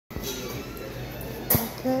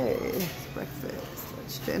Okay, it's breakfast,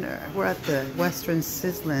 lunch, dinner. We're at the Western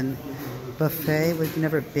Sizzlin buffet. We've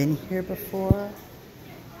never been here before,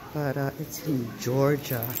 but it's in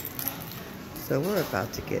Georgia. So we're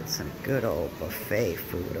about to get some good old buffet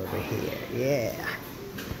food over here. Yeah.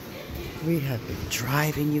 We have been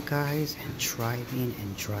driving, you guys, and driving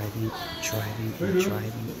and driving and driving and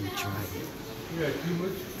driving and driving.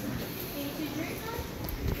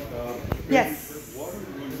 Yes.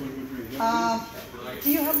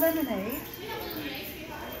 Do you have lemonade?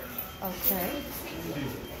 Okay.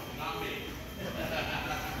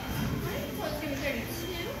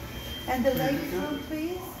 And the ladies room,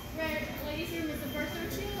 please? Ladies room is the first or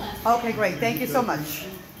two left. Okay, great. Thank you so much.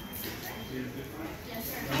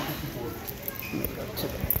 Let me go to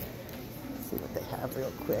see what they have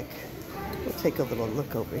real quick. We'll take a little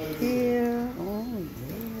look over here. Oh,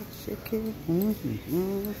 yeah, chicken.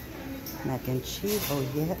 Mac and cheese. Oh,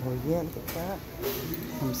 yeah. Look at that.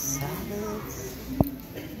 Some salads. Look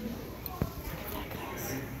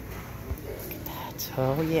at that.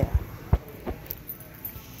 Oh, yeah.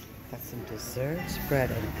 Got some desserts.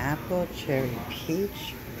 Bread and apple, cherry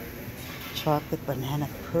peach, chocolate banana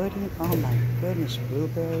pudding. Oh, my goodness.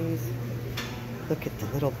 Blueberries. Look at the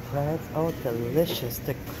little breads. Oh, delicious.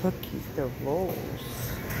 The cookies, the rolls.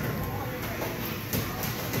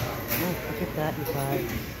 Oh, look at that, you guys.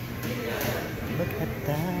 Look at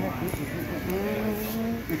that.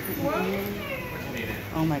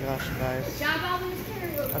 Oh my gosh, you guys.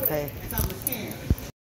 Okay.